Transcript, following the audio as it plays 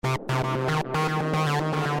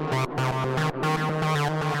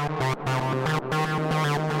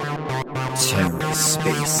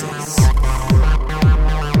TerraSpaces.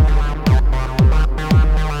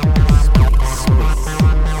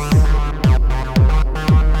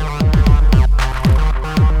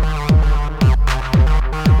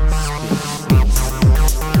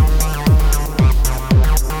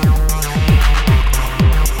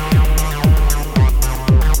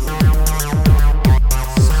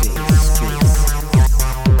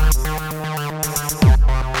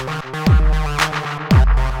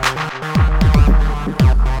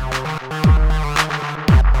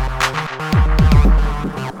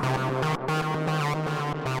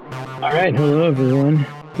 All right, hello everyone.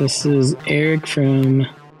 This is Eric from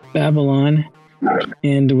Babylon,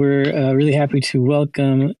 and we're really happy to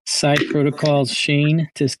welcome Side Protocol's Shane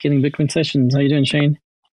to Scaling Bitcoin Sessions. How you doing, Shane?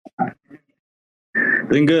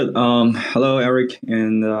 Doing good. Hello, Eric,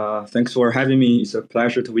 and thanks for having me. It's a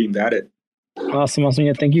pleasure to be invited. Awesome.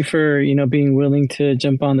 Yeah, thank you for being willing to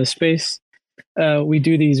jump on the space. We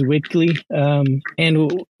do these weekly, and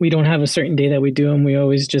we don't have a certain day that we do them. We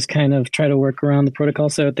always just kind of try to work around the protocol.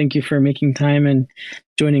 So thank you for making time and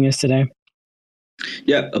joining us today.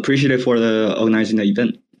 Yeah, appreciate it for the organizing the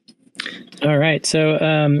event. All right. So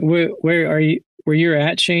where are you? Where you're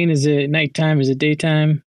at, Shane? Is it nighttime? Is it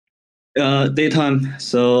daytime? Daytime.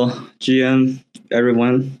 So GM,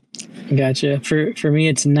 everyone. Gotcha. For me,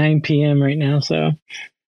 it's 9 p.m. right now. So,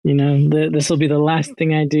 this will be the last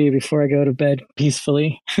thing I do before I go to bed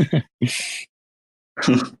peacefully.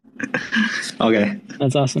 Okay.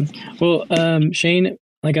 That's awesome. Well, Shane,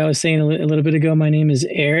 like I was saying a little bit ago, my name is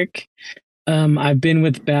Eric. I've been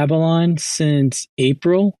with Babylon since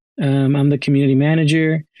April. I'm the community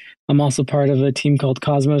manager. I'm also part of a team called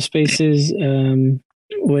Cosmos Spaces,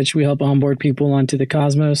 which we help onboard people onto the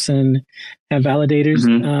Cosmos and have validators.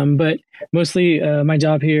 Mm-hmm. But mostly my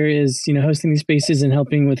job here is, hosting these spaces and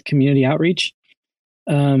helping with community outreach.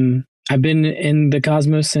 I've been in the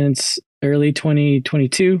Cosmos since early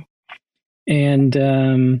 2022. And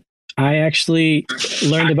I actually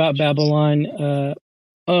learned about Babylon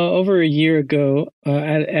over a year ago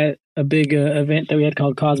at a big event that we had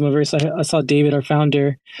called Cosmoverse. I saw David, our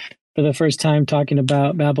founder, for the first time talking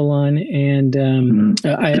about Babylon, and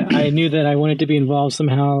I knew that I wanted to be involved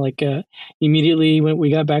somehow. Like immediately when we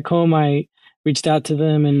got back home, I reached out to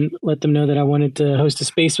them and let them know that I wanted to host a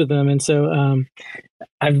space with them. And so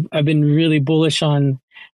I've been really bullish on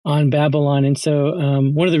Babylon. And so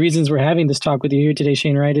one of the reasons we're having this talk with you here today,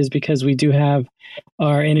 Shane, right, is because we do have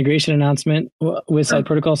our integration announcement with Side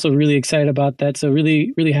Protocol. So really excited about that. So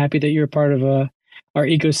really, really happy that you're a part of our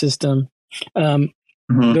ecosystem.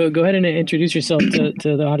 Mm-hmm. Go ahead and introduce yourself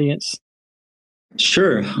to the audience.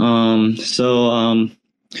 Sure. I'm Shane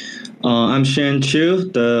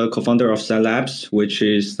Chu, the co-founder of Side Labs, which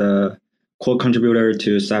is the core contributor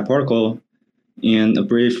to Side Protocol. And a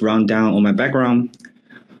brief rundown on my background.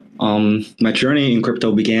 My journey in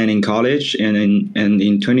crypto began in college, and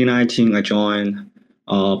in 2019, I joined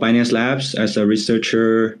Binance Labs as a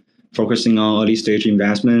researcher, focusing on early stage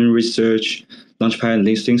investment research, launchpad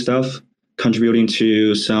listing stuff, contributing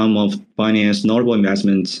to some of Binance notable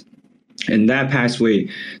investments. And that pathway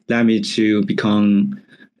led me to become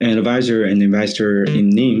an advisor and investor in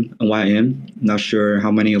NEEM, NYM. Not sure how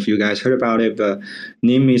many of you guys heard about it, but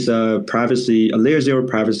NEEM is a layer 0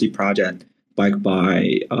 privacy project backed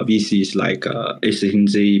by VCs like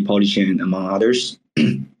A16Z, Polychain, among others.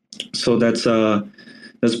 So that's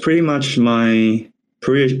pretty much my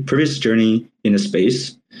previous journey in the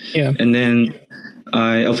space. Yeah. And then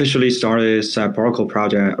I officially started Side Protocol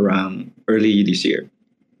project around early this year.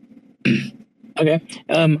 Okay.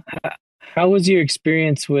 How was your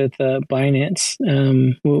experience with Binance?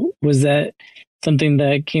 Was that something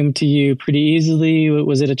that came to you pretty easily?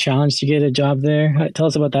 Was it a challenge to get a job there? Tell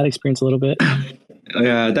us about that experience a little bit.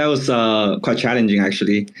 Yeah, that was quite challenging,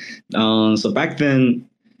 actually. So back then,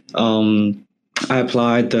 I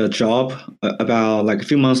applied the job about like a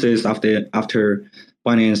few months after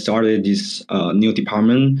Binance started this new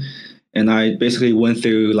department. And I basically went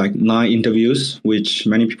through like 9 interviews, which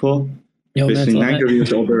many people. Basically 9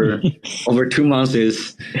 interviews over 2 months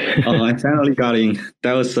is I finally got in.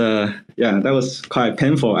 That was quite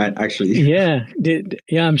painful actually. Yeah.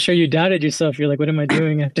 I'm sure you doubted yourself. You're like, what am I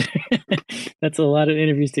doing after? That's a lot of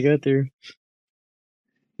interviews to go through.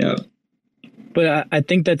 Yeah. But I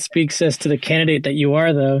think that speaks as to the candidate that you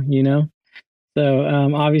are, though, So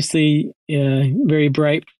obviously, very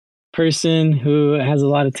bright person who has a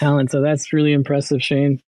lot of talent. So that's really impressive,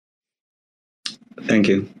 Shane. Thank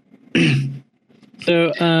you.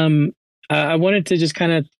 So I wanted to just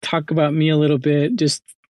kind of talk about me a little bit, just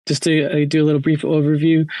just to do a little brief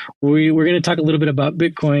overview, we're going to talk a little bit about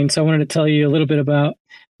Bitcoin. So I wanted to tell you a little bit about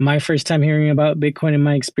my first time hearing about Bitcoin and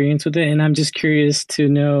my experience with it. And I'm just curious to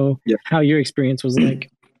know how your experience was like.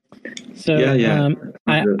 So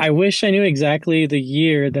I wish I knew exactly the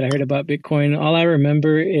year that I heard about Bitcoin. All I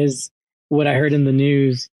remember is what I heard in the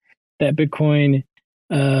news, that Bitcoin,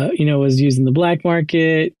 was used in the black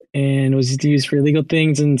market and was used for illegal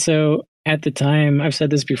things. And so at the time, I've said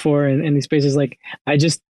this before in these spaces, like I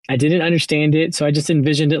didn't understand it. So I just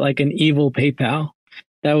envisioned it like an evil PayPal.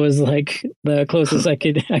 That was like the closest I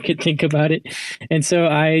could think about it. And so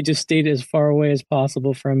I just stayed as far away as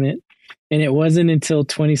possible from it. And it wasn't until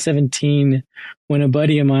 2017 when a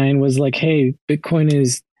buddy of mine was like, "Hey, Bitcoin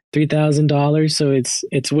is $3,000, so it's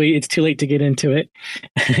too late to get into it,"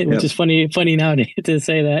 which is funny now to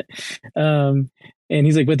say that. And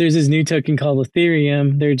he's like, "But there's this new token called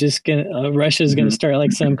Ethereum. They're just Russia's gonna start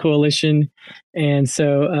like some coalition," and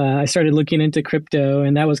so I started looking into crypto,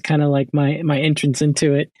 and that was kind of like my entrance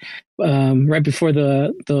into it. Right before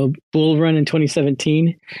the bull run in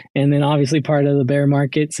 2017, and then obviously part of the bear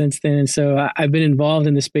market since then. And so I've been involved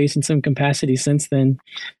in the space in some capacity since then.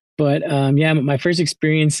 But my first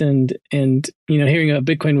experience and hearing about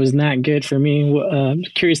Bitcoin was not good for me.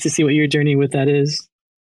 Curious to see what your journey with that is.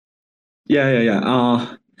 Yeah.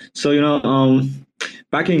 So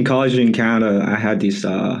back in college in Canada, I had this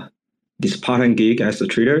part-time gig as a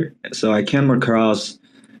trader. So I came across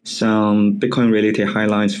some Bitcoin-related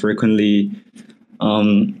headlines frequently.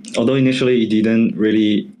 Although initially it didn't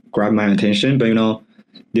really grab my attention, but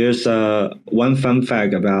there's one fun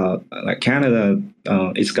fact about like Canada.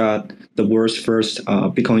 It's got the world's first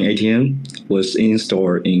Bitcoin ATM was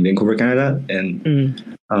installed in Vancouver, Canada, and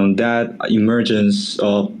that emergence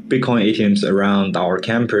of Bitcoin ATMs around our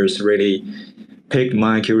campus really piqued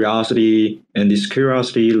my curiosity, and this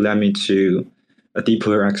curiosity led me to a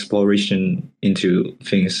deeper exploration into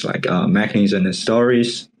things like mechanisms and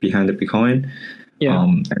stories behind the Bitcoin.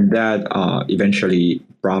 And that eventually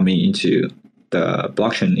brought me into the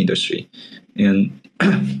blockchain industry. And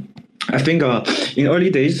I think in early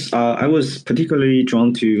days, I was particularly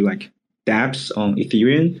drawn to like dApps on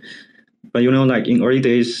Ethereum. But like in early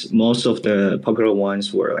days, most of the popular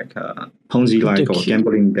ones were like Ponzi-like or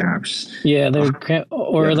gambling dApps. Yeah, they're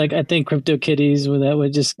like I think CryptoKitties, that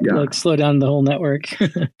would just like slow down the whole network.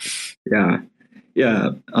 Yeah.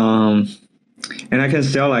 And I can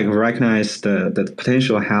still like recognize the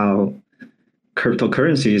potential how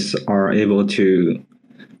cryptocurrencies are able to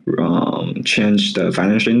change the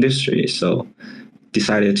financial industry. So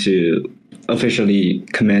decided to officially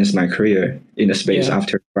commence my career in the space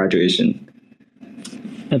after graduation.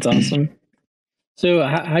 That's awesome. So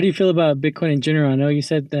how do you feel about Bitcoin in general? I know you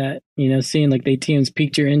said that, seeing like the ATMs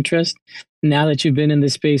piqued your interest. Now that you've been in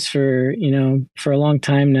this space for a long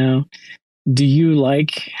time now, do you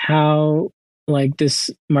like how like this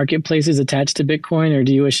marketplace is attached to Bitcoin, or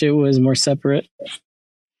do you wish it was more separate?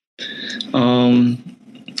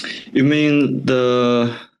 You mean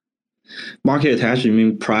the market attached? You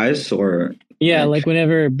mean price or? Yeah, like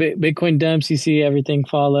whenever Bitcoin dumps, you see everything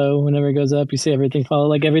follow. Whenever it goes up, you see everything follow.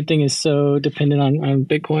 Like everything is so dependent on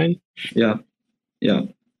Bitcoin. Yeah.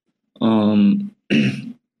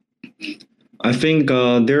 I think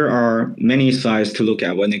there are many sides to look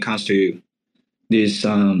at when it comes to this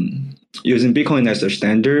using Bitcoin as a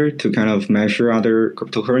standard to kind of measure other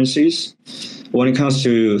cryptocurrencies. When it comes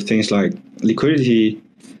to things like liquidity,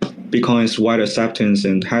 Bitcoin's wide acceptance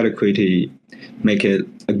and high liquidity make it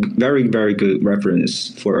a very, very good reference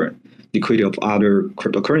for liquidity of other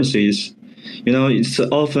cryptocurrencies. It's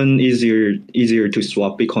often easier to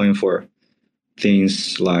swap Bitcoin for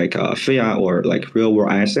things like fiat or like real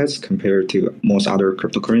world assets compared to most other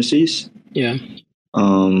cryptocurrencies. Yeah.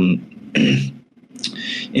 And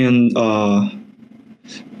in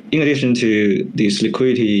addition to this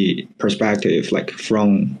liquidity perspective, like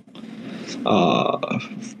from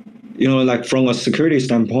from a security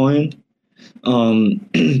standpoint,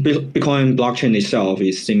 Bitcoin blockchain itself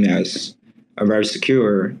is seen as a very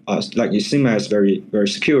secure, very, very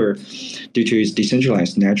secure due to its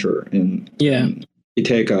decentralized nature. And it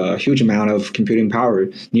takes a huge amount of computing power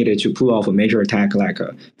needed to pull off a major attack like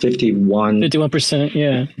a 51%.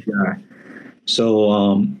 Yeah.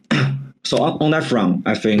 So so on that front,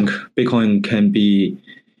 I think Bitcoin can be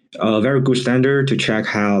a very good standard to check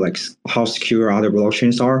how secure other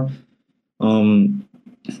blockchains are. And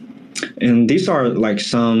these are like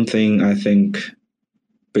something I think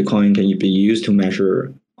Bitcoin can be used to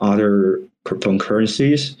measure other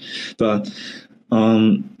cryptocurrencies, but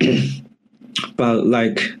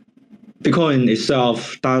like Bitcoin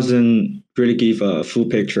itself doesn't really give a full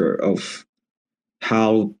picture of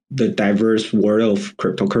how the diverse world of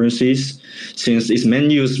cryptocurrencies, since its main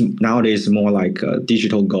use nowadays is more like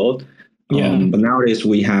digital gold. But nowadays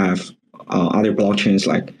we have other blockchains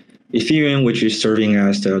like Ethereum, which is serving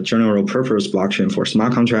as the general purpose blockchain for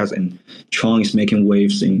smart contracts, and Tron is making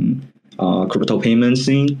waves in crypto payment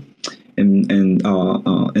scene, and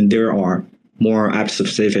there are more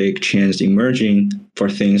app-specific chains emerging for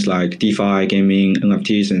things like DeFi, gaming,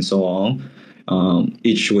 NFTs, and so on,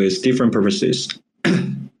 each with different purposes.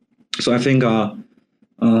 So I think, so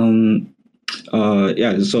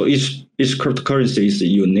each cryptocurrency is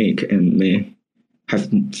unique and may have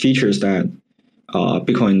features that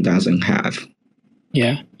Bitcoin doesn't have.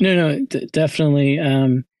 Yeah, no, definitely.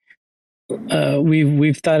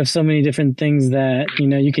 We've thought of so many different things that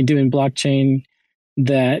you can do in blockchain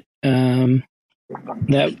that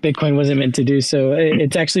that Bitcoin wasn't meant to do. So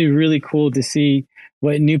it's actually really cool to see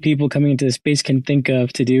what new people coming into the space can think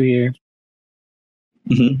of to do here.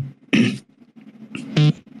 Mm-hmm.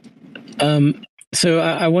 So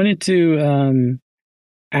I wanted to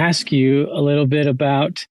ask you a little bit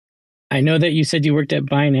about, I know that you said you worked at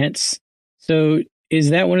Binance. So is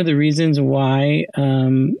that one of the reasons why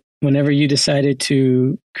whenever you decided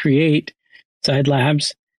to create Side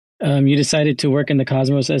Labs, you decided to work in the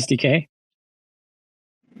Cosmos SDK?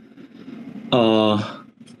 No.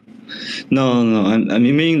 I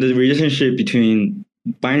mean the relationship between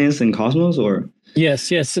Binance and Cosmos, or?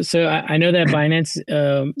 Yes. So I know that Binance,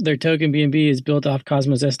 their token BNB is built off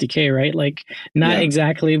Cosmos SDK, right? Like not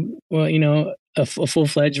exactly, well, a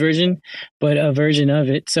full-fledged version, but a version of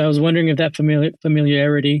it. So I was wondering if that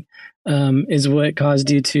familiarity is what caused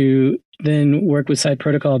you to then work with Side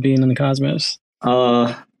Protocol being on the Cosmos.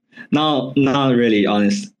 No, not really,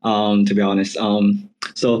 honest. To be honest,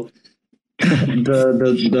 so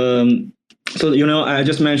so I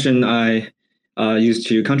just mentioned I used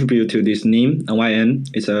to contribute to this NEM NYN.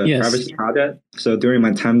 It's a privacy project. So during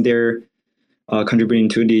my time there, contributing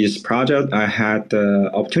to this project, I had the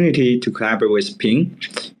opportunity to collaborate with Ping.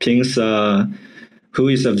 Ping's who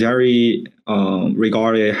is a very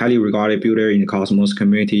highly regarded builder in the Cosmos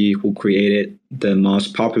community, who created the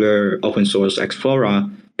most popular open source Explorer,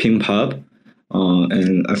 PingPub.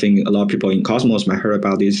 And I think a lot of people in Cosmos might heard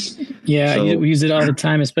about this. Yeah, so, we use it all the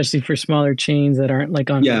time, especially for smaller chains that aren't like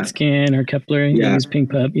on Bitscan or Kepler. You use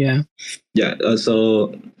PingPub,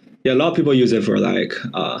 So a lot of people use it for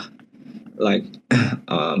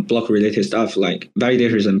block related stuff, like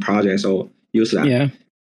validators and projects, or use that. Yeah.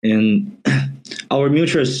 And our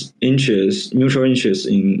mutual interest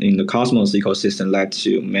in the Cosmos ecosystem led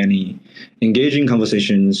to many engaging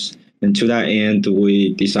conversations. And to that end,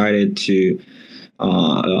 we decided to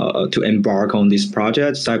embark on this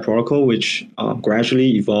project, Side Protocol, which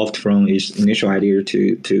gradually evolved from its initial idea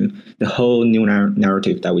to the whole new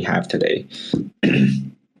narrative that we have today.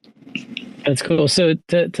 That's cool. So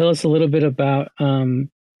tell us a little bit about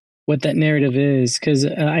what that narrative is, because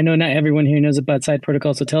I know not everyone here knows about Side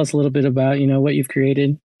Protocol. So tell us a little bit about what you've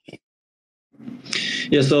created.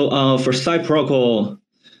 Yeah. So for Side Protocol,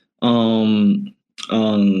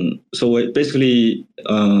 so we're basically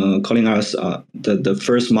calling us the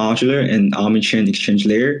first modular and omni-chain exchange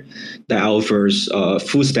layer that offers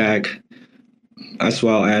full stack as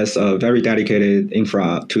well as very dedicated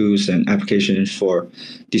infra tools and applications for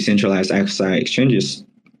decentralized XI exchanges.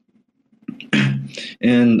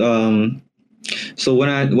 And so when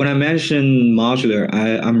I mention modular,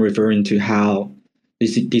 I'm referring to how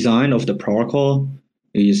the design of the protocol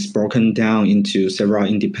is broken down into several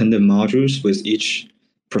independent modules, with each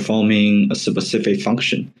performing a specific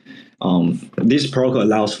function. This protocol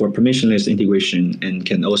allows for permissionless integration and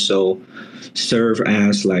can also serve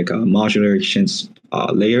as like a modular exchange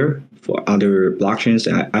layer for other blockchains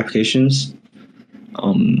and applications.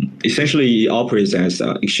 Essentially, it operates as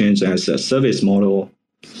exchange as a service model,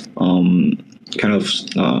 kind of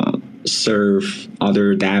serve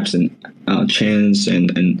other dApps and chains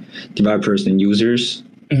and developers and users.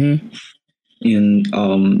 Mm-hmm. And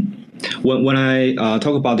when I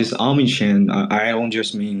talk about this omni-chain, I don't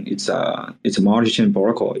just mean it's a multi-chain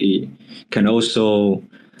protocol. It can also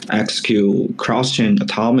execute cross-chain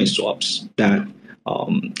atomic swaps that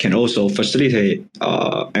can also facilitate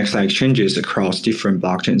XI exchanges across different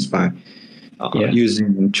blockchains by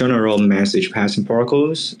using general message passing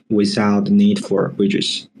protocols without the need for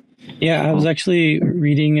bridges. Yeah, I was actually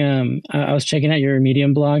reading, I was checking out your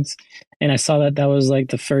Medium blogs, and I saw that was like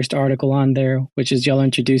the first article on there, which is y'all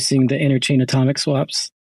introducing the interchain atomic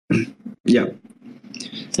swaps. Yeah.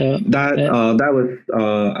 So that was,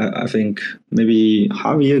 I think, maybe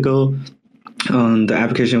half a year ago. The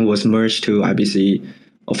application was merged to IBC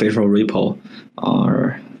official repo.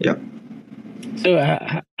 So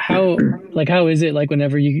how is it like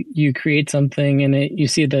whenever you create something and you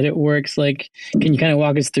see that it works? Like, can you kind of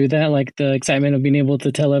walk us through that? Like the excitement of being able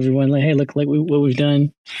to tell everyone, like, hey, look, like what we've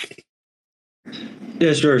done.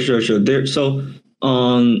 Yeah, sure.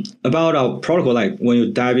 About our protocol, like when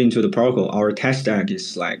you dive into the protocol, our tech stack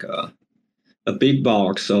is like a big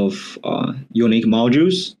box of unique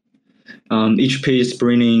modules. Each piece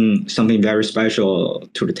bringing something very special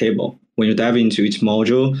to the table. When you dive into each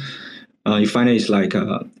module, you find it's like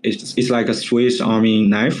a Swiss Army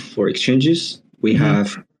knife for exchanges. We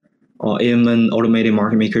have AMN automated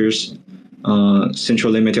market makers,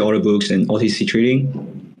 central limited order books, and OTC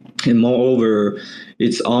trading. And moreover,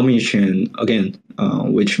 it's omni-chain again,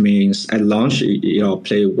 which means at launch it'll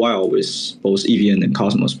play well with both EVM and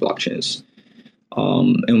Cosmos blockchains.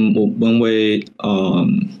 And when we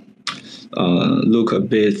look a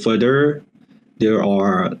bit further, there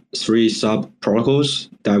are three sub protocols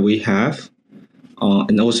that we have,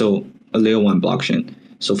 and also a layer one blockchain.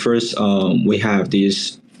 So first, we have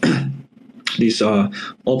this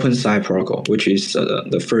OpenSide protocol, which is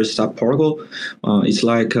the first sub protocol. It's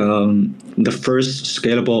like the first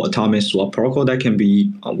scalable atomic swap protocol that can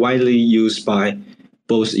be widely used by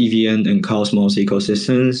both EVM and Cosmos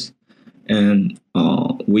ecosystems. And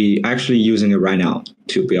we actually using it right now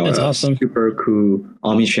to build That's a awesome. super cool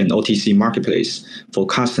omnichain OTC marketplace for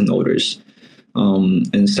custom orders.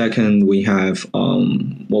 And second, we have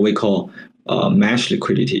what we call mesh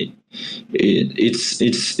liquidity. It's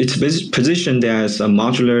positioned as a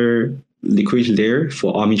modular liquidity layer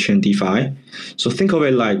for omnichain DeFi. So think of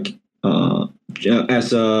it like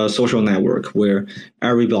as a social network where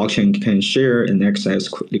every blockchain can share and access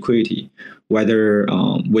liquidity, whether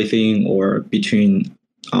within or between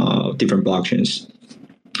different blockchains.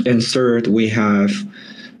 And third, we have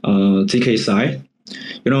ZK-SI.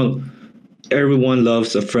 You know, everyone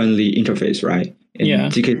loves a friendly interface, right?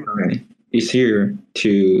 And ZK-SI is here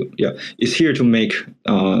to make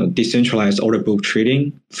decentralized order book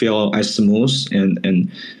trading feel as smooth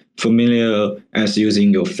and familiar as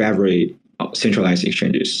using your favorite centralized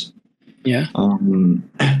exchanges. Yeah.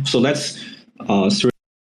 So that's three.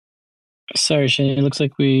 Sorry, Shane. It looks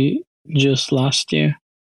like we just lost you.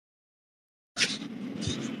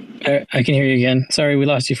 I can hear you again. Sorry, we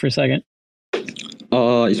lost you for a second.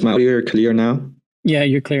 Is my audio clear now? Yeah,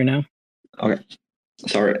 you're clear now. Okay.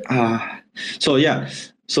 Sorry.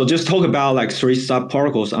 So just talk about like three sub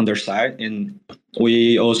protocols under side, and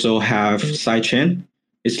we also have sidechain.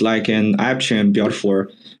 It's like an app chain built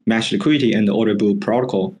for mesh liquidity and the order book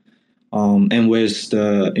protocol. And with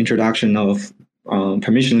the introduction of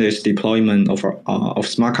permissionless deployment of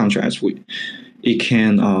smart contracts, it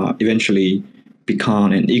can eventually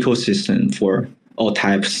become an ecosystem for all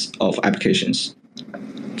types of applications.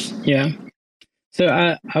 Yeah. So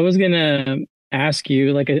I was gonna ask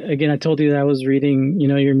you, like, again, I told you that I was reading,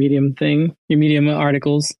 your Medium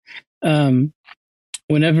articles.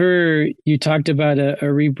 Whenever you talked about a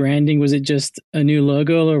rebranding, was it just a new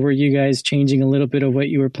logo, or were you guys changing a little bit of what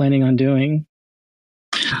you were planning on doing?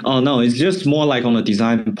 Oh no, it's just more like on the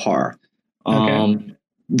design part. Okay.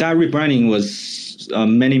 That rebranding was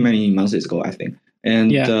many months ago, I think.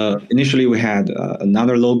 And initially we had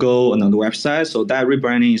another logo, another website. So that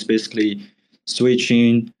rebranding is basically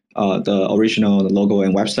switching the original logo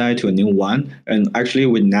and website to a new one. And actually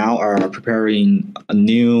we now are preparing a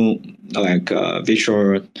new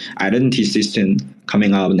visual identity system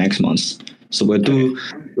coming up next month. So we'll do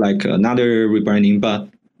like another rebranding, but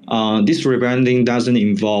this rebranding doesn't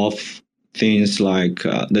involve things like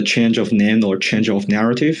the change of name or change of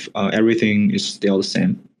narrative. Everything is still the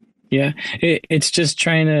same. Yeah, it's just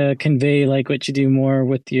trying to convey like what you do more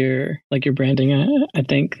with your branding. I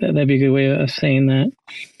think that'd be a good way of saying that.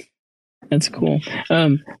 That's cool.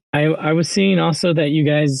 I was seeing also that you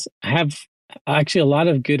guys have actually a lot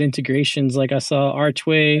of good integrations. Like I saw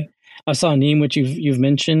Archway, I saw Neem, which you've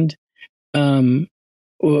mentioned. Was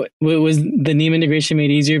the Neem integration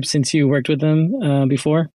made easier since you worked with them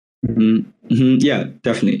before? Yeah,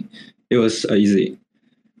 definitely. It was easy.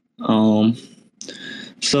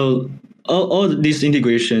 So all these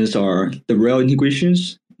integrations are the real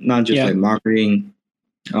integrations, not just like marketing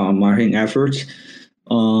efforts.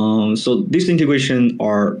 So these integrations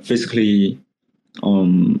are basically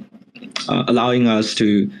allowing us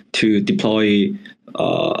to deploy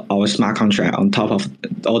our smart contract on top of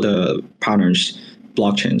all the partners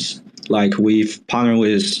blockchains. Like we've partnered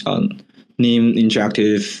with Neem,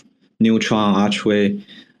 Injective, Neutron, Archway,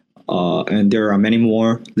 and there are many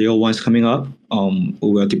more layer ones coming up. We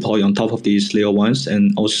will deploy on top of these layer ones,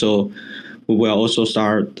 and also we will also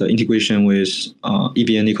start the integration with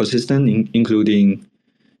EVM ecosystem, including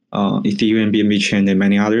Ethereum, BNB chain, and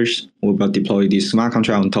many others. We will deploy this smart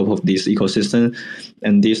contract on top of this ecosystem,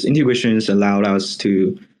 and these integrations allowed us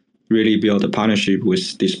to really build a partnership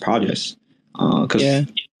with these projects. Because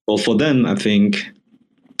for them, I think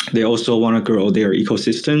they also want to grow their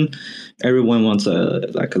ecosystem. Everyone wants a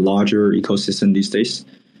larger ecosystem these days.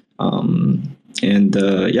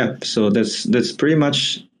 So that's pretty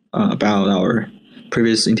much about our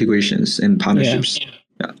previous integrations and partnerships.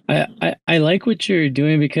 Yeah. I like what you're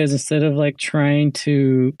doing, because instead of like trying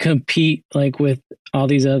to compete like with all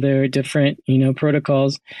these other different,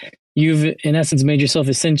 protocols, you've in essence made yourself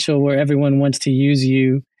essential, where everyone wants to use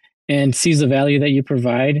you and sees the value that you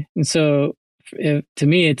provide. And so to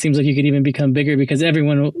me, it seems like you could even become bigger, because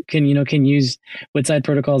everyone can use what Side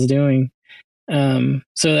Protocol is doing. So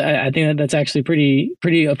I think that's actually a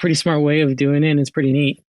pretty smart way of doing it, and it's pretty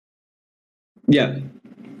neat. Yeah,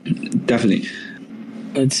 definitely.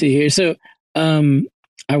 Let's see here. So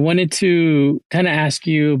I wanted to kind of ask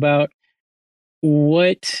you about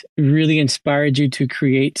what really inspired you to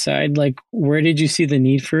create Side. Like, where did you see the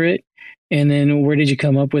need for it? And then where did you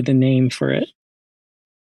come up with the name for it?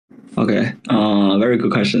 Okay, very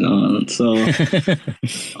good question.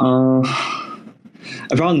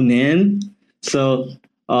 About name, so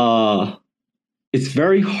it's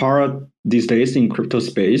very hard these days in crypto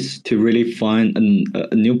space to really find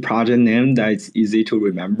a new project name that's easy to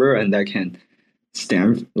remember and that can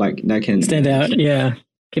stand out. Yeah,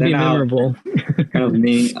 can be memorable. Kind of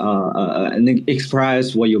mean and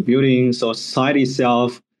express what you're building. So Side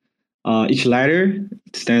itself, each letter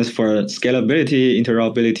stands for scalability,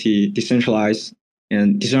 interoperability,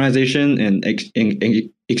 decentralization, and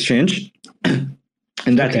exchange, and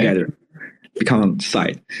that together become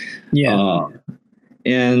Side. Yeah.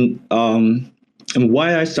 And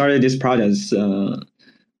why I started this project. So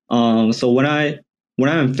when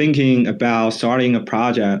I'm thinking about starting a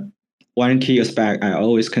project, one key aspect I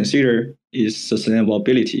always consider is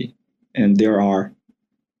sustainability, and there are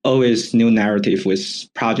always new narrative with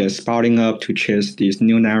projects sprouting up to chase this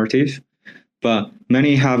new narrative, but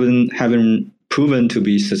many haven't proven to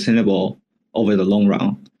be sustainable over the long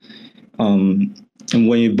run. And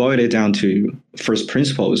when you boil it down to first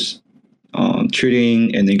principles,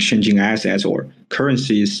 trading and exchanging assets or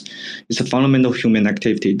currencies is a fundamental human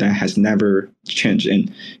activity that has never changed, and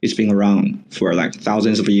it's been around for like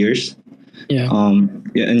thousands of years. Yeah.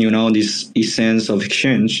 And this essence of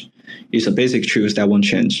exchange is a basic truth that won't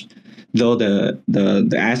change, though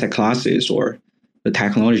the asset classes or the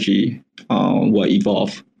technology will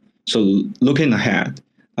evolve. So looking ahead,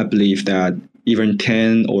 I believe that even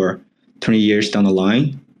 10 or 20 years down the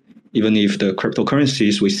line, even if the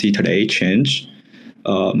cryptocurrencies we see today change,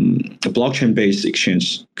 a blockchain-based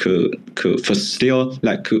exchange could still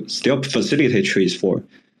facilitate trades for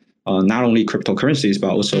not only cryptocurrencies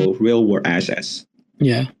but also real-world assets.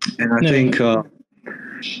 Yeah, and I think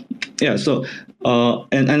So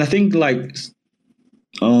and I think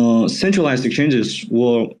centralized exchanges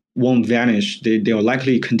won't vanish. They'll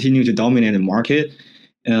likely continue to dominate the market.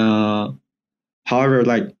 However,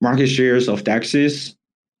 market shares of DEXs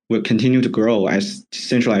will continue to grow as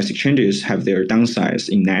centralized exchanges have their downsides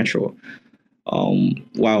in natural,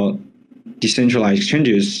 while decentralized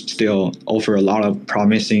exchanges still offer a lot of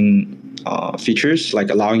promising features, like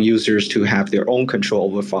allowing users to have their own control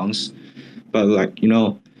over funds. But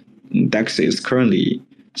DEXs currently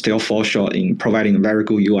still fall short in providing a very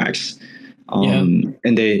good UX, and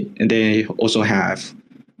they also have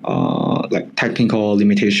technical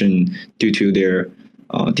limitation due to their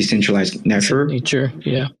decentralized nature.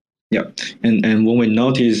 Yeah, and when we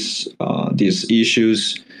notice these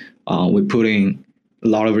issues, we put in a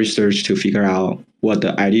lot of research to figure out what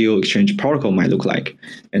the ideal exchange protocol might look like,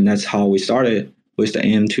 and that's how we started, with the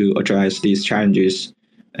aim to address these challenges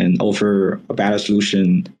and offer a better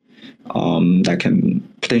solution that can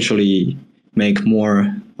potentially make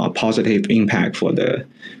more positive impact for the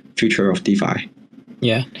future of DeFi.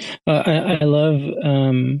 Yeah, I love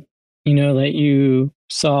that you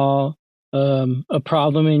saw a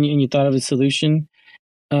problem and you thought of a solution.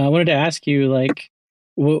 I wanted to ask you,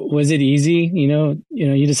 was it easy?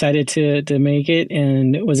 You decided to make it,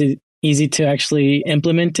 and was it easy to actually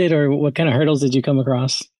implement it, or what kind of hurdles did you come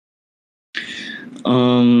across?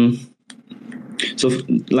 So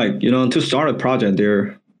to start a project, there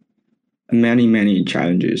are many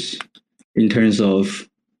challenges in terms of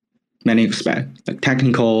many aspects, like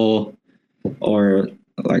technical or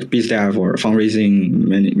biz dev or fundraising,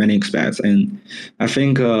 many aspects. And I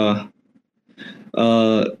think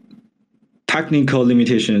technical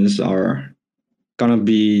limitations are gonna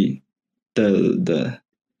be the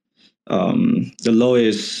the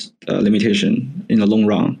lowest limitation in the long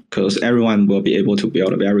run, because everyone will be able to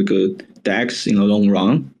build a very good DEX in the long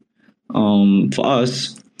run. For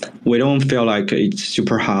us, we don't feel like it's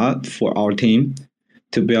super hard for our team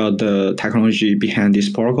to build the technology behind this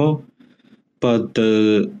protocol, but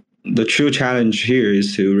the true challenge here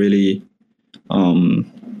is to really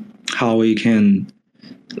how we can,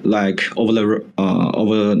 like, over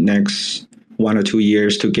the next 1 or 2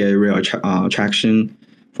 years to get real traction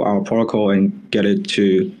for our protocol and get it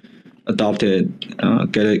to adopted,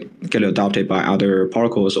 get it adopted by other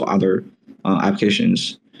protocols or other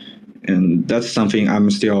applications. And that's something I'm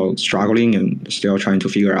still struggling and still trying to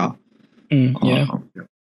figure out. Yeah.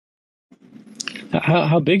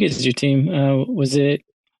 How big is your team? Was it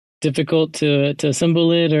difficult to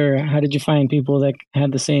assemble it, or how did you find people that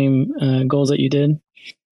had the same goals that you did?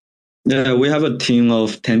 Yeah, we have a team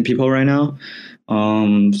of 10 people right now.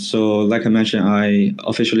 So like I mentioned, I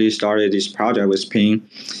officially started this project with Ping,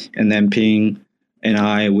 and then Ping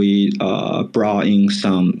and we brought in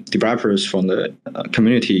some developers from the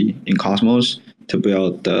community in Cosmos to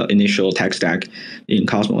build the initial tech stack in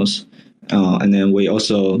Cosmos. And then we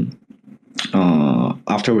also,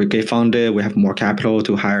 after we get funded, we have more capital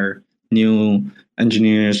to hire new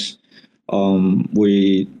engineers.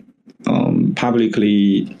 We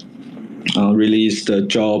publicly released the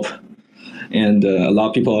job, and a lot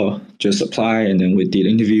of people just apply, and then we did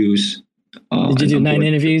interviews. Did you do 9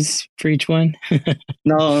 interviews for each one?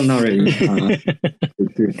 No, not really.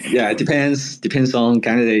 Yeah, it depends on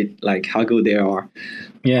candidate, like how good they are.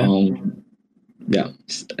 Yeah. Yeah,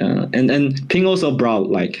 and Ping also brought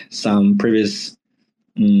like some previous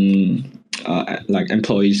like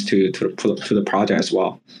employees to the project as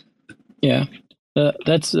well. Yeah.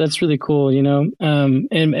 That's really cool. You know,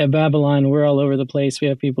 at Babylon, we're all over the place. We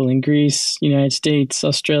have people in Greece, United States,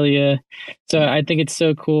 Australia. So I think it's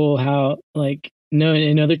so cool how, like, no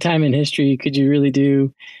another time in history could you really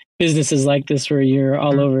do businesses like this where you're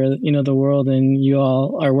all over, the world, and you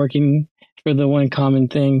all are working for the one common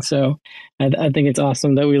thing. So I think it's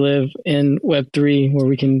awesome that we live in Web3 where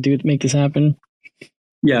we can make this happen.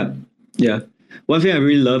 Yeah. One thing I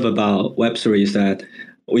really love about Web3 is that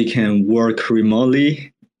we can work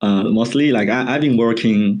remotely. Mostly, like I've been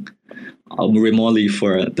working remotely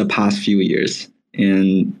for the past few years,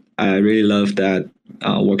 and I really love that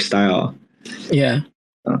work style. Yeah.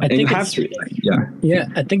 I think I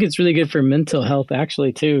think it's really good for mental health,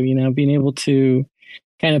 actually, too. Being able to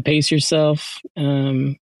kind of pace yourself.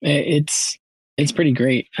 It's pretty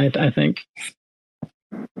great, I think.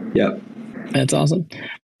 Yeah, that's awesome.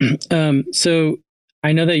 So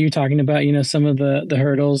I know that you're talking about, some of the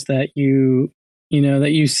hurdles that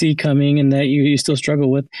that you see coming and that you still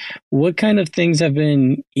struggle with. What kind of things have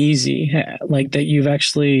been easy, like that you've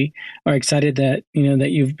actually are excited that,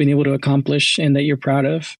 that you've been able to accomplish and that you're proud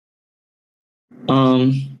of?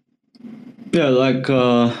 Yeah, like,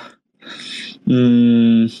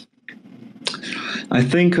 I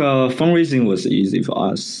think fundraising was easy for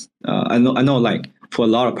us. I know, like for a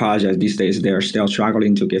lot of projects these days, they're still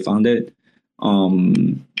struggling to get funded.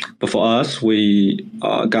 But for us, we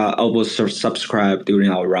got oversubscribed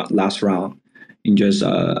during our last round in just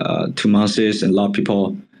 2 months, and a lot of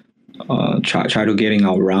people try to get in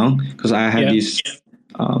our round, because I had this.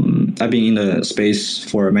 I've been in the space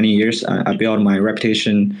for many years. I built my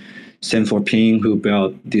reputation. Same for Ping, who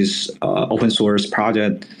built this open source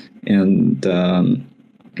project, and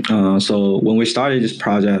so when we started this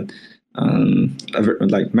project,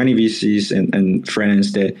 like many VCs and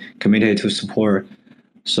friends, they committed to support.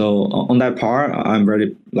 So on that part, I'm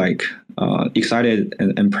very excited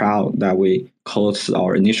and proud that we closed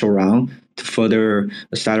our initial round to further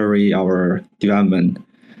accelerate our development.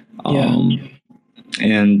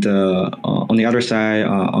 And on the other side,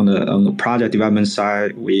 on the project development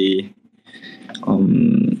side, I'm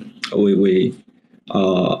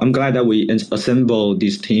glad that we assembled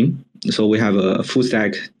this team. So we have a full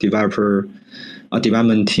stack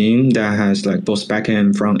development team that has like both backend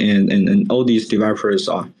and front end, and all these developers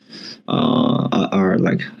are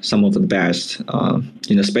like some of the best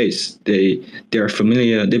in the space. They're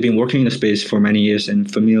familiar. They've been working in the space for many years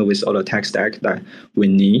and familiar with all the tech stack that we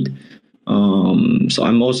need. So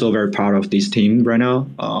I'm also very proud of this team right now.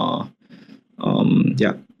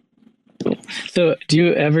 Yeah. So do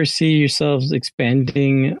you ever see yourselves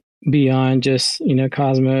expanding beyond just,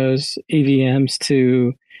 Cosmos, EVMs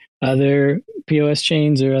to other POS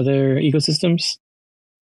chains or other ecosystems?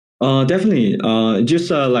 Definitely.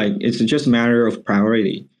 Just it's just a matter of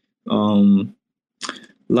priority.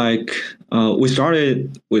 like we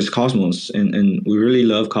started with Cosmos, and we really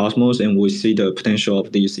love Cosmos, and we see the potential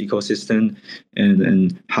of this ecosystem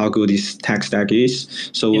and how good this tech stack is.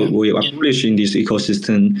 So we are bullish in this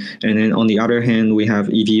ecosystem. And then on the other hand, we have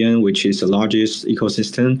EVM, which is the largest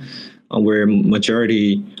ecosystem where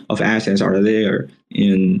majority of assets are there,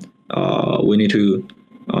 and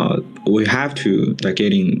we have to like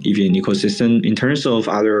get in EVM ecosystem. In terms of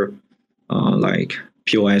other like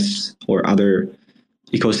POS or other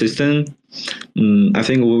ecosystem, I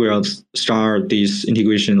think we will start this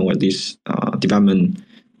integration or this development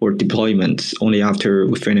or deployment only after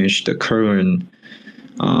we finish the current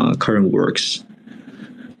works,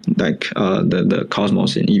 like the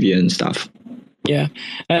Cosmos and EVM stuff. Yeah,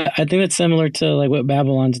 I think that's similar to like what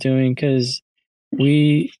Babylon's doing, because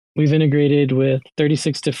we've integrated with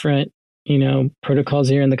 36 different protocols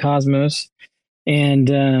here in the Cosmos, and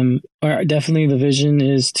definitely the vision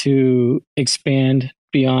is to expand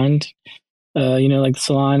beyond like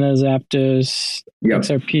Solana, Zapdos,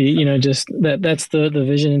 XRP, just that's the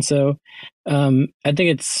vision. And so I think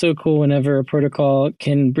it's so cool whenever a protocol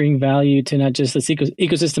can bring value to not just this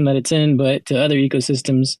ecosystem that it's in, but to other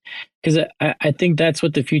ecosystems, because I think that's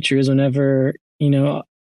what the future is, whenever you're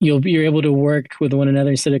able to work with one another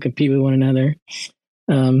instead of compete with one another.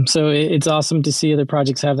 So it's awesome to see other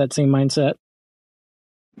projects have that same mindset.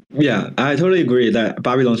 Yeah, I totally agree that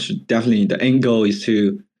Babylon should definitely, the end goal is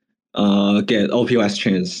to get all POS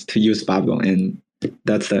chains to use Babylon, and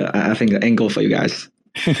that's I think the end goal for you guys.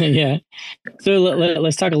 Yeah. So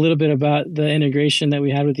let's talk a little bit about the integration that we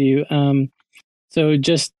had with you. So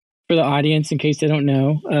just for the audience, in case they don't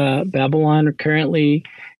know, Babylon currently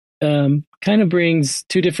kind of brings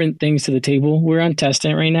two different things to the table. We're on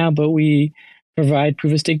testnet right now, but we provide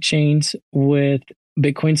proof of stake chains with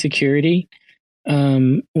Bitcoin security.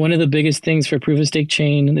 One of the biggest things for proof of stake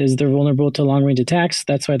chain is they're vulnerable to long range attacks.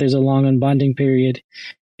 That's why there's a long unbonding period.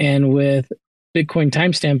 And with Bitcoin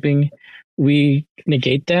timestamping, we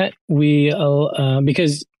negate that.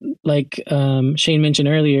 Because like Shane mentioned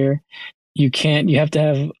earlier, you have to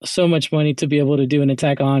have so much money to be able to do an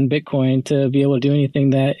attack on Bitcoin to be able to do anything,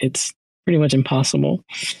 that it's pretty much impossible.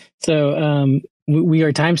 So we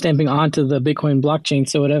are timestamping onto the Bitcoin blockchain.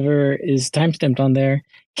 So whatever is timestamped on there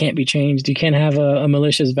can't be changed. You can't have a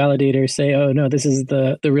malicious validator say, oh no, this is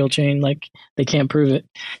the real chain. Like, they can't prove it.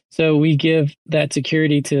 So we give that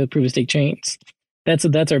security to proof of stake chains. That's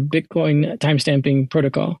our Bitcoin timestamping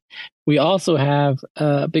protocol. We also have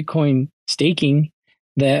Bitcoin staking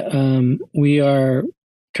that we are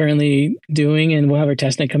currently doing, and we'll have our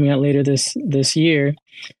testnet coming out later this year,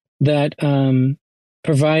 that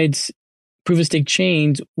provides proof of stake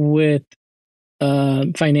chains with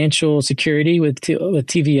financial security with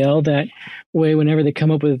TVL. That way, whenever they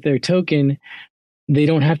come up with their token, they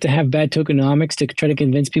don't have to have bad tokenomics to try to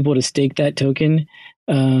convince people to stake that token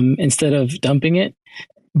instead of dumping it.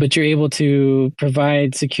 But you're able to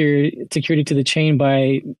provide security to the chain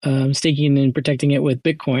by staking and protecting it with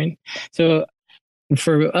Bitcoin. So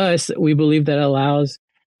for us, we believe that allows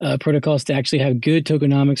protocols to actually have good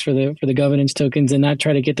tokenomics for the governance tokens, and not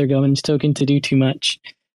try to get their governance token to do too much.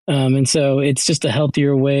 And so it's just a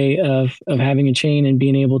healthier way of having a chain and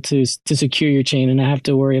being able to secure your chain and not have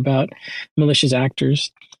to worry about malicious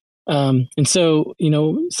actors. And so,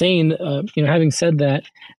 having said that,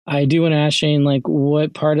 I do want to ask Shane, like,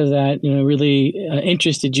 what part of that, really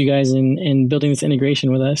interested you guys in building this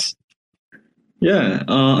integration with us? Yeah,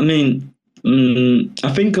 I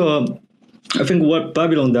think what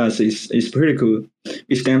Babylon does is pretty cool.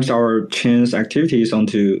 It stamps our chain's activities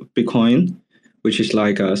onto Bitcoin, which is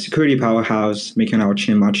like a security powerhouse, making our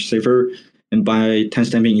chain much safer. And by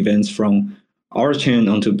timestamping events from our chain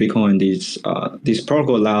onto Bitcoin, this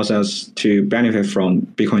protocol allows us to benefit from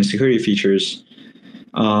Bitcoin security features.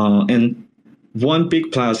 And one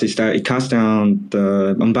big plus is that it cuts down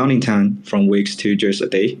the unbounding time from weeks to just a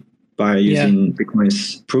day by using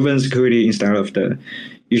Bitcoin's proven security instead of the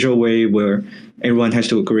usual way where everyone has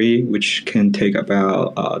to agree, which can take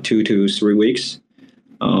about 2 to 3 weeks.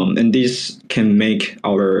 And this can make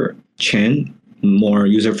our chain more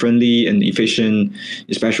user-friendly and efficient,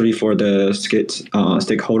 especially for the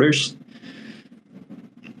stakeholders.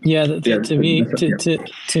 Yeah,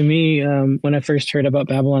 to me, when I first heard about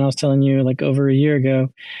Babylon, I was telling you, like, over a year ago,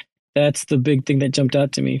 that's the big thing that jumped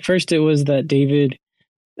out to me. First, it was that David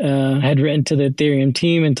had written to the Ethereum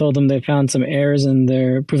team and told them they found some errors in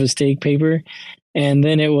their proof of stake paper. And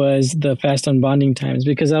then it was the fast unbonding times,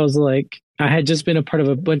 because I was like, I had just been a part of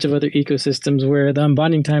a bunch of other ecosystems where the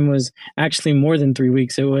unbonding time was actually more than 3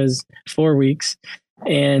 weeks. It was 4 weeks.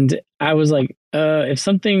 And I was like, if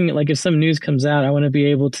something like if some news comes out, I want to be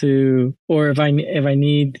able to, or if I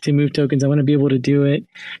need to move tokens, I want to be able to do it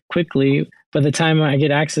quickly. By the time I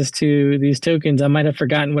get access to these tokens, I might have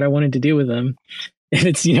forgotten what I wanted to do with them. And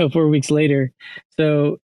it's 4 weeks later.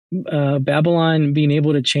 So Babylon being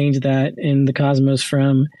able to change that in the Cosmos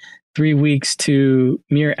from 3 weeks to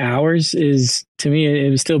mere hours is, to me,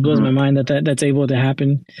 it still blows my mind that's able to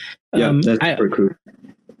happen. Yeah, that's pretty cool.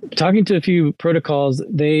 Talking to a few protocols,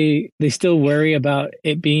 they still worry about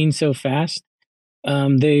it being so fast.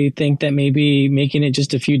 They think that maybe making it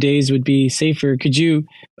just a few days would be safer. Could you,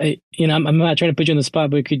 I'm not trying to put you on the spot,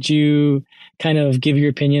 but could you kind of give your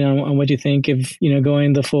opinion on what you think if,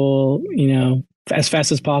 going the full, as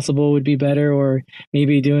fast as possible would be better, or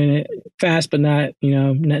maybe doing it fast, but not,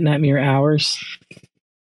 not mere hours?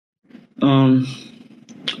 To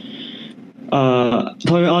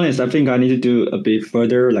be honest, I think I need to do a bit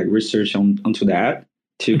further research onto that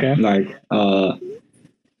to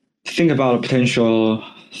think about potential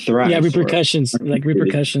threats. Yeah, repercussions, like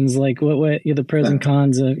what the pros and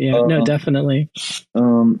cons of, no, definitely.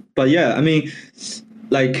 But yeah, I mean,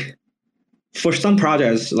 for some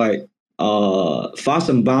projects, fast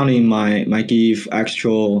unbounding might give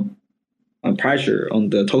extra pressure on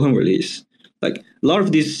the token release. A lot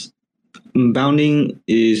of this unbounding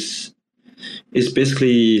is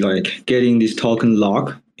basically getting this token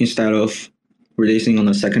locked instead of releasing on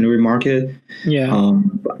the secondary market. Yeah.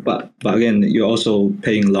 But again, you're also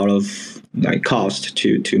paying a lot of cost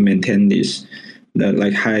to maintain this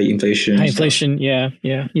high inflation. High inflation, yeah.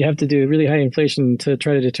 You have to do really high inflation to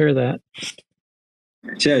try to deter that.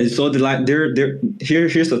 Yeah, so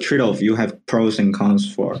here's the trade-off. You have pros and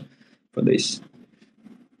cons for this.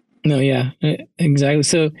 No, yeah, exactly.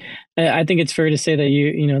 So I think it's fair to say that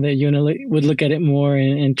you would look at it more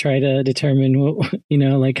and try to determine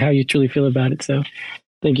what, how you truly feel about it. So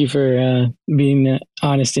thank you for being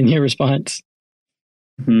honest in your response.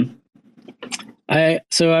 Mm-hmm.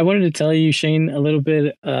 So I wanted to tell you, Shane, a little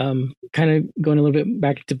bit, kind of going a little bit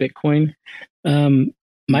back to Bitcoin.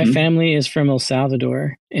 My family is from El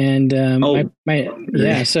Salvador, and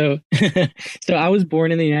so so I was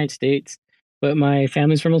born in the United States, but my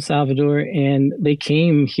family's from El Salvador, and they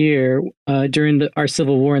came here during our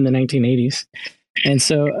civil war in the 1980s, and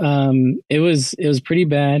so it was pretty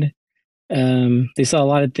bad. They saw a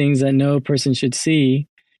lot of things that no person should see,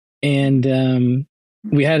 and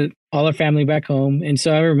we had all our family back home, and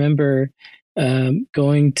so I remember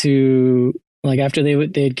going to, after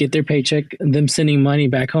they'd get their paycheck, them sending money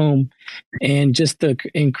back home, and just the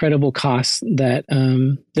incredible costs that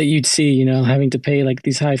you'd see, having to pay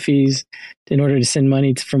these high fees in order to send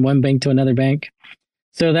money from one bank to another bank.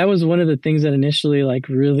 So that was one of the things that initially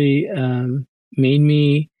really made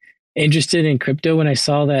me interested in crypto, when I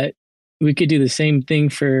saw that we could do the same thing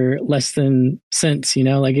for less than cents,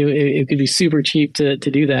 it could be super cheap to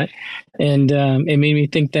do that. And it made me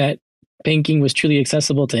think that banking was truly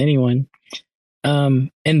accessible to anyone.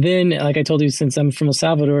 And then, like I told you, since I'm from El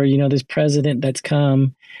Salvador, this president that's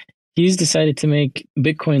come, he's decided to make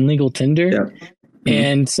Bitcoin legal tender. Yeah. Mm-hmm.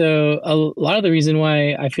 And so a lot of the reason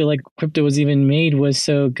why I feel like crypto was even made was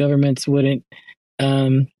so governments wouldn't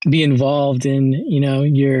be involved in,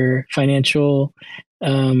 your financial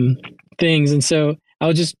things. And so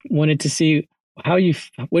I just wanted to see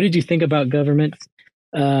what did you think about governments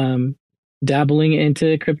dabbling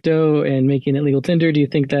into crypto and making it legal tender? Do you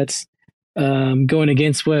think that's going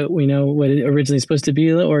against what it originally supposed to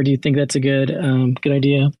be, or do you think that's a good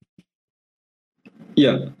idea?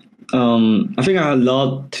 Yeah, I think I have a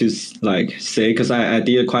lot to say, because I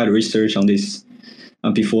did quite research on this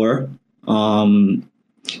before, and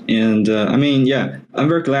I mean, yeah, I'm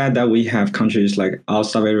very glad that we have countries like El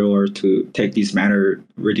Salvador to take this matter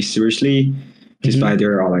really seriously, despite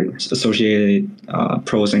there are associated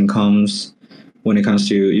pros and cons when it comes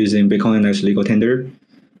to using Bitcoin as legal tender.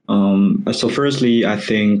 So firstly, I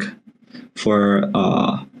think for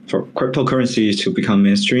cryptocurrencies to become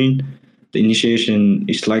mainstream, the initiation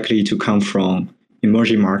is likely to come from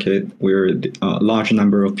emerging market, where a large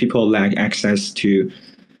number of people lack access to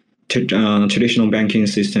traditional banking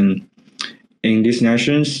system. In these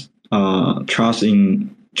nations, trust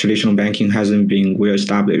in traditional banking hasn't been well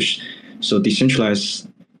established. So decentralized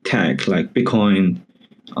tech like Bitcoin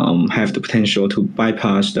have the potential to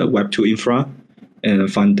bypass the Web2 infra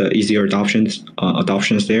and find the easier adoptions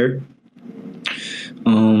there.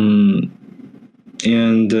 And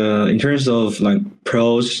in terms of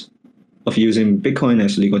pros of using Bitcoin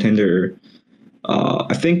as legal tender,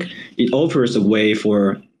 I think it offers a way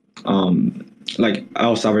for like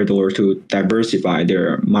El Salvador to diversify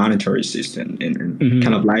their monetary system and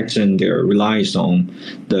kind of lighten their reliance on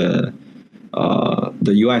the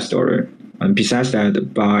U.S. dollar. And besides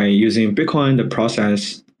that, by using Bitcoin, the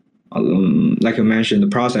process, like you mentioned, the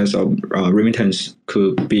process of remittance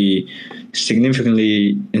could be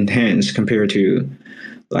significantly enhanced compared to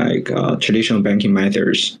like traditional banking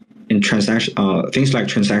methods. In transaction, things like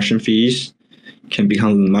transaction fees can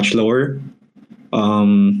become much lower.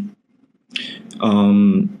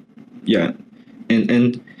 Yeah,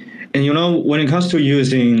 and you know, when it comes to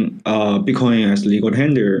using Bitcoin as legal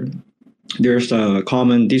tender, there's a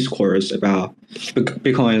common discourse about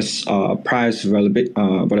Bitcoin's price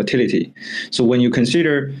volatility. So when you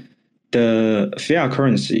consider the fiat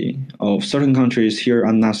currency of certain countries, here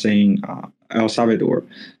I'm not saying El Salvador,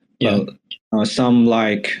 but some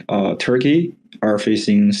like Turkey are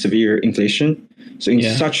facing severe inflation. So in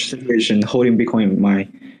such situation, holding Bitcoin might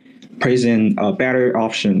present a better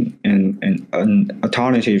option and an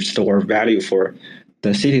alternative store of value for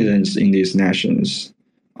the citizens in these nations.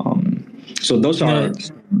 So those are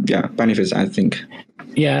benefits, I think.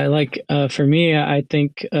 Yeah, like for me, I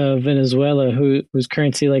think Venezuela, whose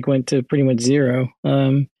currency like went to pretty much zero,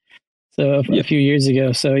 so a few years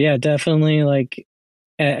ago. So yeah, definitely like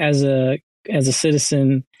as a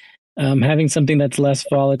citizen, having something that's less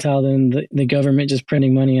volatile than the government just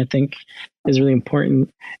printing money, I think is really important.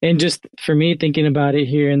 And just for me, thinking about it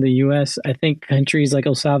here in the U.S., I think countries like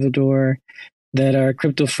El Salvador that are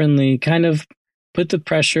crypto friendly kind of put the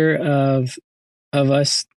pressure of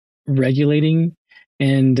us regulating.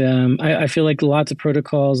 And I feel like lots of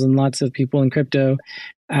protocols and lots of people in crypto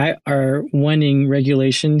are wanting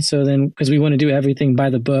regulation. So then, because we want to do everything by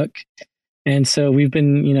the book. And so we've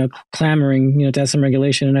been, clamoring, to have some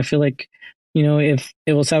regulation. And I feel like, if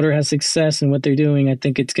El Salvador has success in what they're doing, I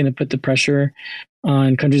think it's going to put the pressure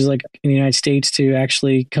on countries like in the United States to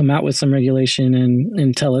actually come out with some regulation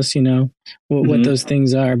and tell us, what those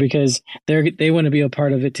things are, because they want to be a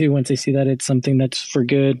part of it too. Once they see that it's something that's for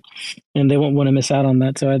good, and they won't want to miss out on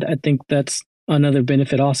that. So I think that's another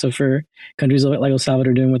benefit also for countries like El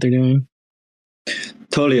Salvador doing what they're doing.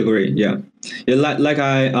 Totally agree. Yeah. Like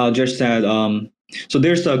I just said. So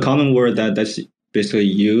there's a common word that's basically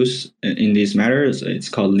used in these matters. It's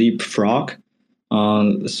called leapfrog.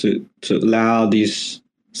 To allow these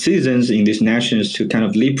citizens in these nations to kind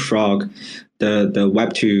of leapfrog the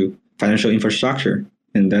Web2 financial infrastructure,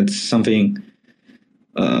 and that's something.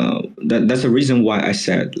 That's the reason why I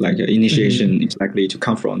said like initiation is likely to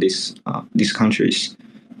come from these countries.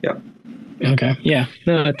 Yeah. Okay. Yeah.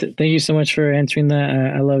 No. Thank you so much for answering that.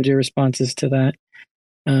 I loved your responses to that.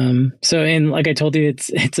 So, and like I told you,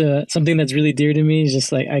 it's something that's really dear to me. It's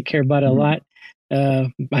just like I care about it a lot.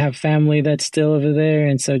 I have family that's still over there,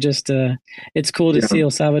 and so just it's cool to see El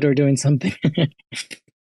Salvador doing something.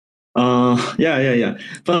 Yeah.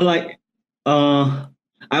 But like, I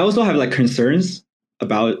also have like concerns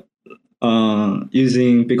about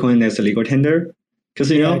using Bitcoin as a legal tender,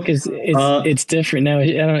 because it's different now.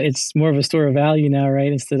 It's more of a store of value now,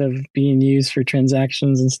 right? Instead of being used for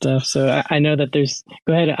transactions and stuff. So I know that there's.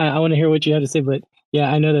 Go ahead. I want to hear what you have to say, but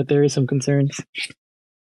yeah, I know that there is some concerns.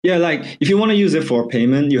 Yeah, like if you want to use it for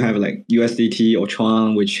payment, you have like USDT or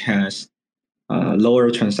Tron, which has lower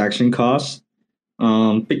transaction costs.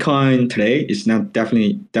 Bitcoin today is not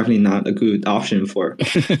definitely not a good option for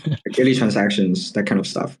daily transactions, that kind of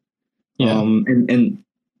stuff. Yeah. And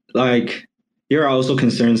like there are also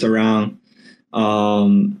concerns around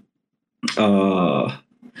due to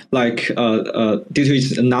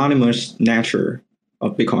its anonymous nature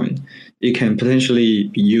of Bitcoin, it can potentially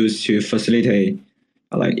be used to facilitate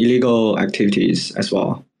like illegal activities as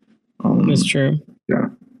well. That's true. Yeah.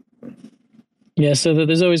 Yeah, so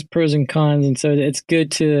there's always pros and cons, and so it's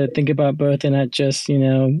good to think about both and not just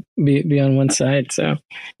be on one side. So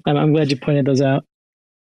I'm glad you pointed those out.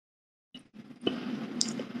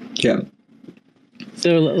 Yeah.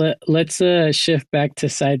 So let's shift back to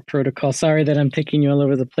side protocol. Sorry that I'm taking you all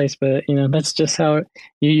over the place, but that's just how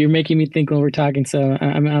you're making me think when we're talking. So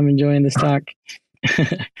I'm enjoying this talk.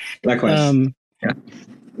 Likewise. Yeah.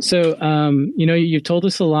 So you've told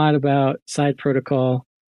us a lot about side protocol.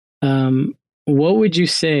 What would you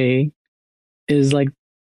say is like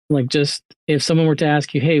just if someone were to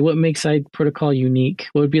ask you, hey, what makes side protocol unique?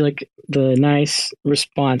 What would be like the nice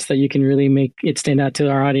response that you can really make it stand out to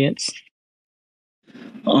our audience?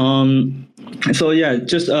 So yeah,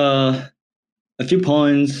 just a few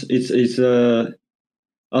points. It's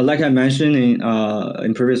like I mentioned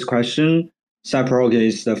in previous question, side protocol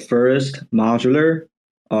is the first modular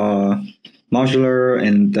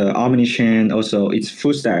and the omni-chain, also it's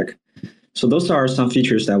full stack. So those are some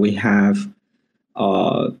features that we have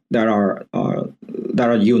that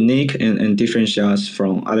are unique and differentiate us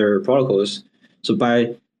from other protocols. So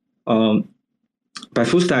by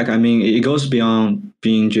full stack, I mean it goes beyond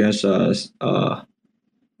being just a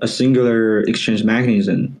singular exchange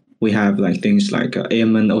mechanism. We have like things like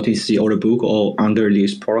AMN, OTC, order book, all under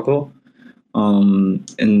this protocol. And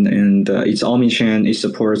it's omni-chain. It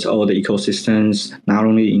supports all the ecosystems, not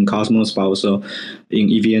only in Cosmos but also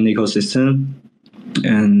in EVM ecosystem.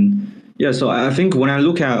 And yeah, so I think when I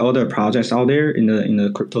look at other projects out there in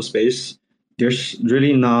the crypto space, there's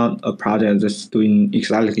really not a project that's doing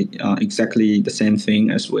exactly the same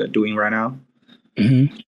thing as we're doing right now.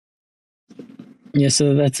 Mm-hmm. Yeah,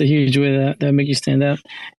 so that's a huge way that make you stand out.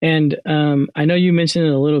 And I know you mentioned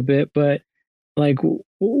it a little bit, but like,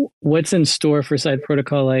 what's in store for Side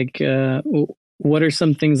Protocol? Like, what are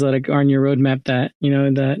some things that are on your roadmap that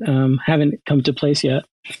that haven't come to place yet?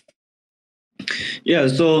 Yeah,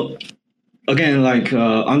 so again, like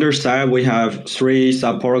under Side, we have 3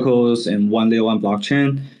 sub protocols and 1 layer 1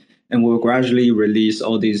 blockchain, and we'll gradually release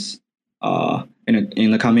all these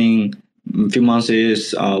in the coming few months,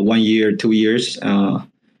 is 1 year, 2 years.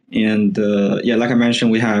 And yeah, like I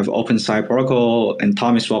mentioned, we have Open Side protocol and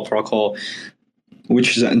Atomic Swap protocol,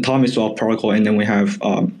 which is an Atomic Swap protocol, and then we have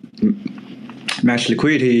Match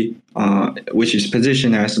Liquidity, which is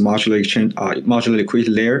positioned as a modular exchange, modular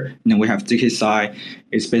liquidity layer. And then we have zkSci.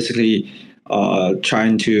 It's basically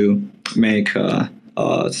trying to make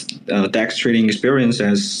DEX trading experience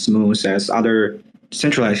as smooth as other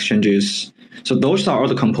centralized exchanges. So those are all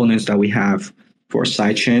the components that we have for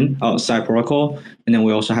sidechain, Side protocol. And then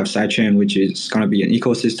we also have sidechain, which is going to be an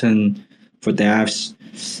ecosystem for devs.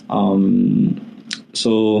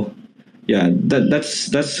 So yeah,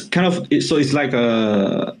 that's kind of it. So it's like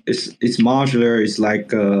it's modular. It's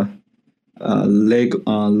like a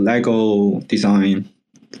Lego design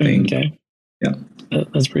thing. Okay. Yeah,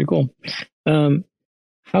 that's pretty cool.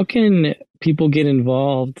 How can people get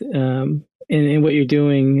involved in what you're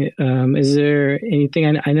doing? Is there anything?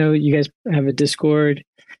 I know you guys have a Discord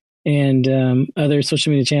and other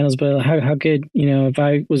social media channels, but how could if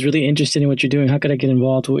I was really interested in what you're doing, how could I get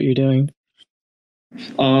involved with what you're doing?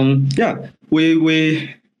 Yeah, we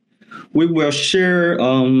will share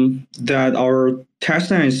that our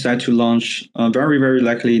testnet is set to launch very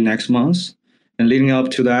likely next month, and leading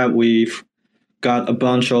up to that, we've got a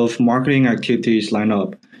bunch of marketing activities lined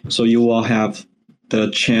up. So you will have the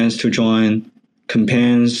chance to join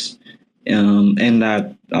campaigns and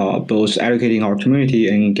that both educating our community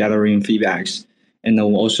and gathering feedbacks. And then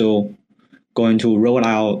we're also going to roll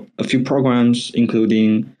out a few programs,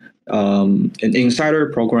 including an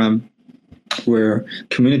insider program where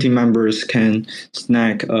community members can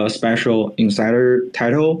snag a special insider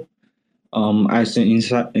title. As an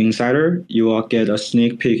insider, you will get a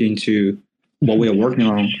sneak peek into what we are working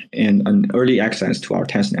on and an early access to our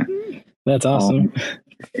testnet. That's awesome.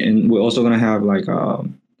 And we're also going to have like a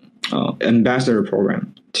ambassador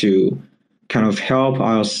program to kind of help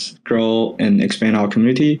us grow and expand our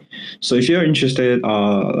community. So if you're interested,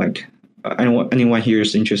 like anyone here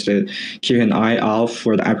is interested, keep an eye out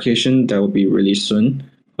for the application that will be released soon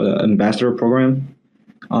for the ambassador program.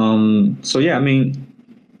 So yeah, I mean,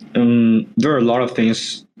 there are a lot of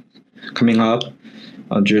things coming up.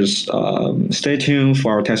 Just stay tuned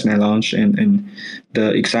for our testnet launch and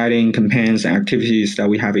the exciting campaigns and activities that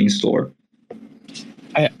we have in store.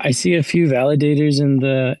 I see a few validators in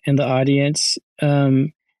the audience.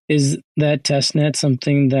 Is that testnet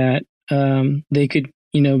something that they could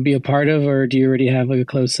be a part of, or do you already have like a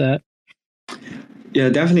closed set? Yeah,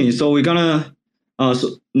 definitely. So we're gonna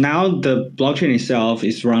so now the blockchain itself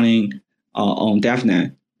is running on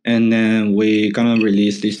DevNet, and then we're gonna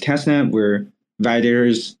release this testnet where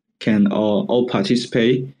validators can all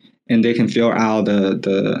participate, and they can fill out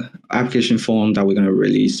the application form that we're gonna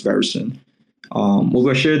release very soon. We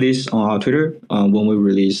will share this on our Twitter when we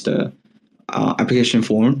release the application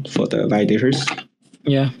form for the validators.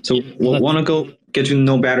 Yeah. So we want to go get to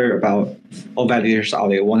know better about all validators out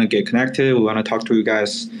there. We want to get connected. We want to talk to you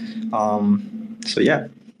guys. So yeah.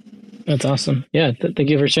 That's awesome. Yeah, thank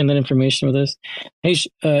you for sharing that information with us. Hey,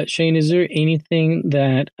 Shane, is there anything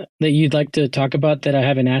that you'd like to talk about that I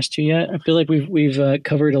haven't asked you yet? I feel like we've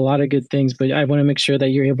covered a lot of good things, but I want to make sure that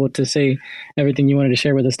you're able to say everything you wanted to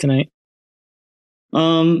share with us tonight.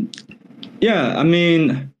 Yeah, I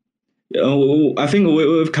mean, I think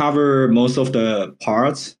we've covered most of the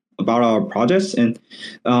parts about our projects, and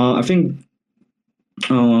I think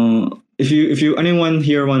if anyone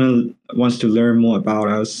here wants to learn more about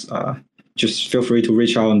us, just feel free to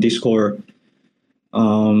reach out on Discord.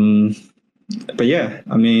 But yeah,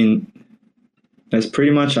 I mean, that's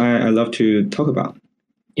pretty much I love to talk about.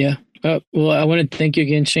 Yeah. Well, I want to thank you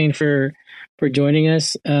again, Shane, for joining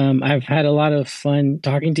us. I've had a lot of fun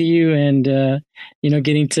talking to you, and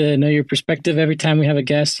getting to know your perspective every time we have a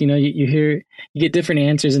guest. You get different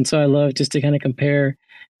answers, and so I love just to kind of compare.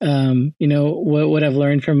 What I've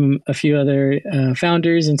learned from a few other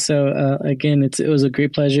founders, and so again, it was a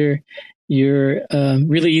great pleasure. You're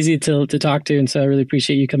really easy to talk to, and so I really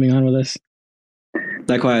appreciate you coming on with us.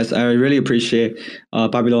 Likewise, I really appreciate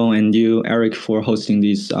Babylon and you, Eric, for hosting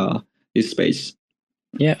this space.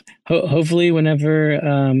 Yeah. Hopefully, whenever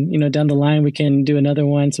down the line, we can do another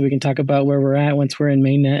one so we can talk about where we're at once we're in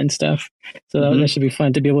mainnet and stuff. So that should be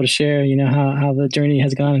fun to be able to share, how the journey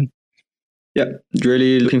has gone. Yeah,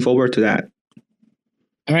 really looking forward to that.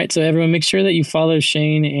 All right, so everyone, make sure that you follow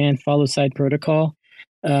Shane and follow Side Protocol.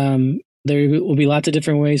 There will be lots of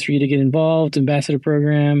different ways for you to get involved: ambassador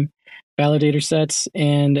program, validator sets,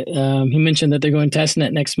 and he mentioned that they're going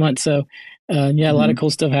testnet next month. So a lot of cool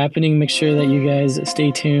stuff happening. Make sure that you guys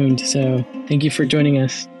stay tuned. So thank you for joining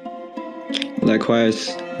us. Likewise,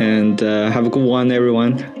 and have a good one,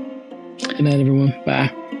 everyone. Good night, everyone.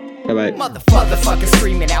 Bye. Bye-bye. Motherfuckers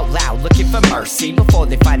screaming out loud, looking for mercy before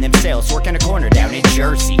they find themselves working a corner down in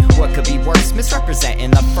Jersey. What could be worse?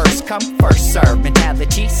 Misrepresenting the first come, first serve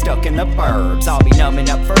mentality stuck in the burbs. I'll be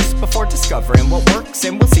numbing up first before discovering what works,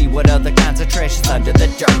 and we'll see what other kinds of treasures under the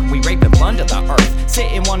dirt. We rape and plunder the earth,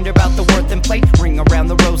 sit and wonder about the worth and play, ring around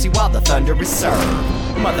the rosy while the thunder is served.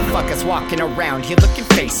 Motherfuckers walking around here looking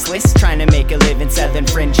faceless, trying to make a living selling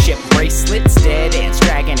friendship bracelets. Dead ends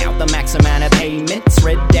dragging out the max amount of payments.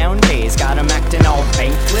 Red down days got 'em acting all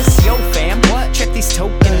bankless. Yo fam, what? Check these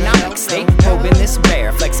tokenomics. They probing this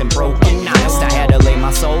bear, flexing broken honest. I had to lay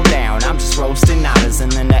my soul down, I'm just roasting otters.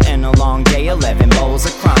 And then to end a long day, 11 bowls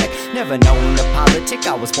of chronic. Never known to politic,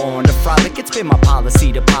 I was born to frolic. It's been my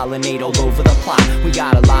policy to pollinate all over the plot. We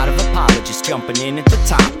got a lot of apologists jumping in at the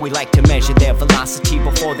top. We like to measure their velocity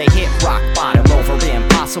before they hit rock bottom. Over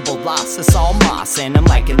impossible loss, it's all moss, and I'm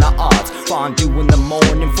liking the odds. Fondue in the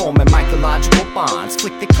morning, forming mycological bonds.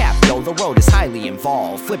 Flick the cap, yo, the road is highly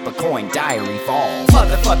involved. Flip a coin, diary evolve.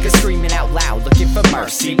 Motherfuckers screaming out loud, looking for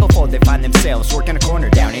mercy before they find themselves working a corner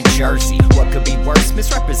down in Jersey. What could be worse?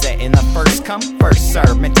 Misrepresenting the first come, first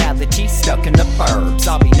serve mentality stuck in the burbs.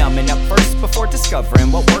 I'll be numbing up first before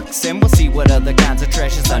discovering what works, and we'll see what other kinds of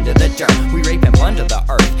treasures under the dirt. We rape and plunder the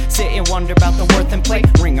earth, sit and wonder about the worth and play,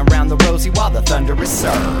 ring around the rosy while the thunder is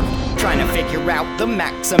served. Trying to figure out the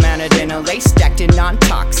max amount of dinner lace, stacked in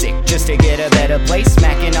non-toxic, just to get a better place.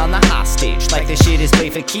 Smacking on the hostage, like the shit is play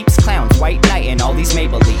for keeps. Clowns, white knight, and all these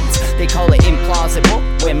Maybellines. They call it implausible,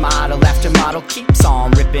 when model after model keeps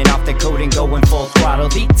on ripping off the coat and going full throttle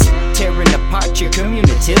beats. Tearing apart your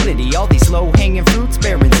community, all these low-hanging fruits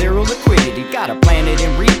bearing zero liquidity. Got a planet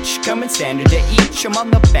in reach, coming standard to each. I'm on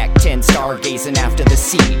the back 10, stargazing after the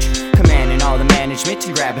siege. Commanding all the management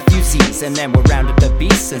to grab a few Z's, and then we'll round up the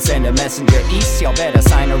beasts and send a messenger east. Y'all better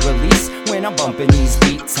sign a release when I'm bumping these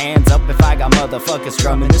beats. Hands up if I got motherfuckers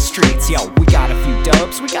drumming the streets. Yo, we got a few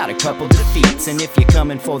dubs, we got a couple defeats, and if you're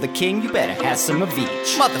coming for the king, you better have some of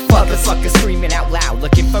each. Motherfuckers screaming out loud,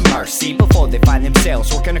 looking for mercy before they find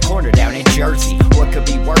themselves working a corner down in Jersey. What could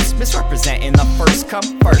be worse? Misrepresenting the first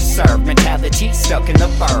come, first serve mentality stuck in the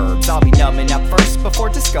burbs. I'll be numbing up first before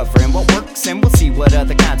discovering what works, and we'll see what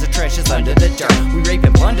other kinds of treasures under the dirt. We rape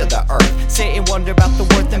and plunder the earth, sit and wonder about the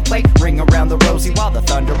worth and play, ring around the rosy while the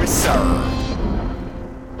thunder is served.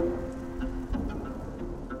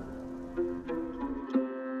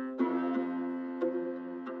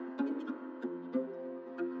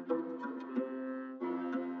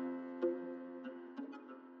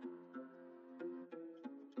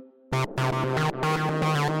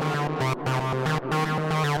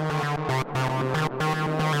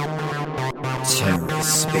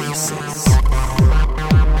 TerraSpaces.